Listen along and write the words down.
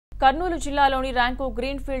కర్నూలు జిల్లాలోని ర్యాంకో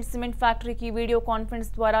greenfield cement ఫ్యాక్టరీకి video conference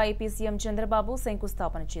ద్వారా ఏపీ సీఎం చంద్రబాబు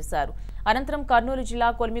శంకుస్థాపన చేశారు. అనంతరం కర్నూలు జిల్లా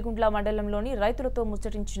కొల్మిగుండ్ల మండలంలోని రైతులతో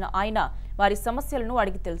ముచ్చటించిన ఆయన వారి సమస్యలను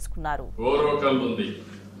అడిగి తెలుసుకున్నారు.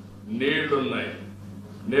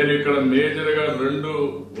 నేను ఇక్కడ మేజర్ గా 2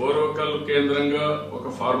 ఓరోకల్ కేంద్రంగా ఒక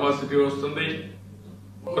ఫార్మాసిటీ వస్తుంది.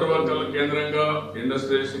 ఓరోకల్ కేంద్రంగా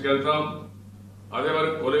ఇండస్ట్రీస్కి వెళ్తాం. అదే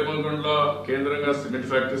మరి కొలిమంగుండ్ల కేంద్రంగా సిమెంట్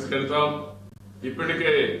ఫ్యాక్టరీస్కి వెళ్తాం.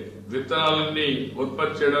 ఇప్పటికే విత్తనాలన్నీ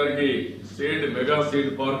ఉత్పత్తి చేయడానికి మెగా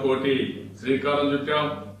సీడ్ పార్క్ ఒకటి శ్రీకారం చుట్టాం.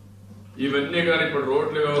 ఇవన్నీ కానీ ఇప్పుడు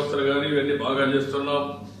రోడ్ల వ్యవస్థలు కానీ ఇవన్నీ బాగా చేస్తున్నాం.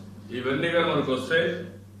 ఇవన్నీ కానీ మనకు వస్తే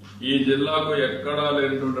ఈ జిల్లాకు ఎక్కడా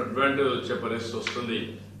లేనటువంటి అడ్వాంటేజ్ వచ్చే పరిస్థితి వస్తుంది.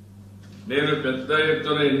 నేను పెద్ద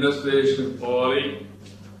ఎత్తున ఇండస్ట్రియలైజేషన్ పోవాలి,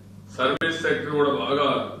 సర్వీస్ సెక్టర్ కూడా బాగా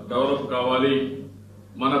డెవలప్ కావాలి,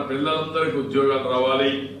 మన పిల్లలందరికీ ఉద్యోగాలు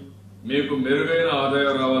రావాలి, మీకు మెరుగైన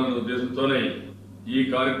ఆదాయం రావాలనే ఉద్దేశంతోనే ఈ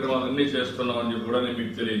కార్యక్రమాలన్నీ చేస్తున్నామని కూడా నేను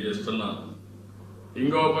మీకు తెలియజేస్తున్నాను.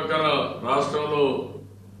 ఇంకో పక్కన రాష్ట్రంలో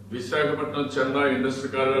విశాఖపట్నం చెన్నై ఇండస్ట్రీ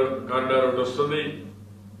కారిడార్ ఒకటి వస్తుంది.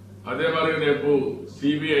 అదే మరి రేపు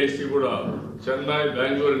సిబిఐసి కూడా చెన్నై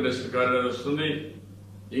బెంగళూరు ఇండస్ట్రీ కారిడార్ వస్తుంది.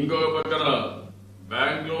 ఇంకొక పక్కన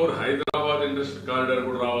బెంగళూరు హైదరాబాద్ ఇండస్ట్రీ కారిడార్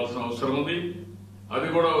కూడా రావాల్సిన అవసరం ఉంది. అది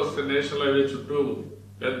కూడా వస్తే నేషనల్ హైవే చుట్టూ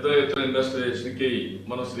పెద్ద ఎత్తున ఇండస్ట్రియలైజేషన్ కి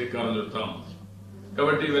మనం శ్రీకారం చుడతాం.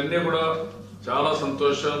 కాబట్టి ఇవన్నీ కూడా చాలా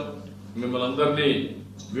సంతోషం. మిమ్మల్ని అందరినీ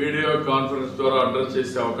వీడియో కాన్ఫరెన్స్ ద్వారా అడ్రస్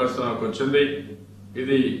చేసే అవకాశం నాకు వచ్చింది.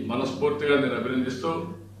 ఇది మనస్ఫూర్తిగా నేను అభినందిస్తూ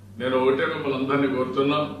నేను ఒకటే మిమ్మల్ని అందరినీ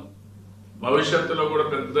కోరుతున్నా, భవిష్యత్తులో కూడా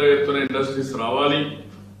పెద్ద ఎత్తున ఇండస్ట్రీస్ రావాలి.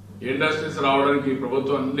 ఇండస్ట్రీస్ రావడానికి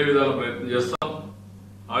ప్రభుత్వం అన్ని విధాల ప్రయత్నం చేస్తాం.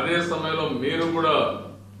 అదే సమయంలో మీరు కూడా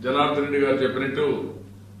జనార్దన్ రెడ్డి గారు చెప్పినట్టు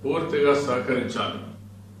పూర్తిగా సహకరించాలి.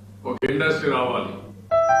 ఒక ఇండస్ట్రీ రావాలి.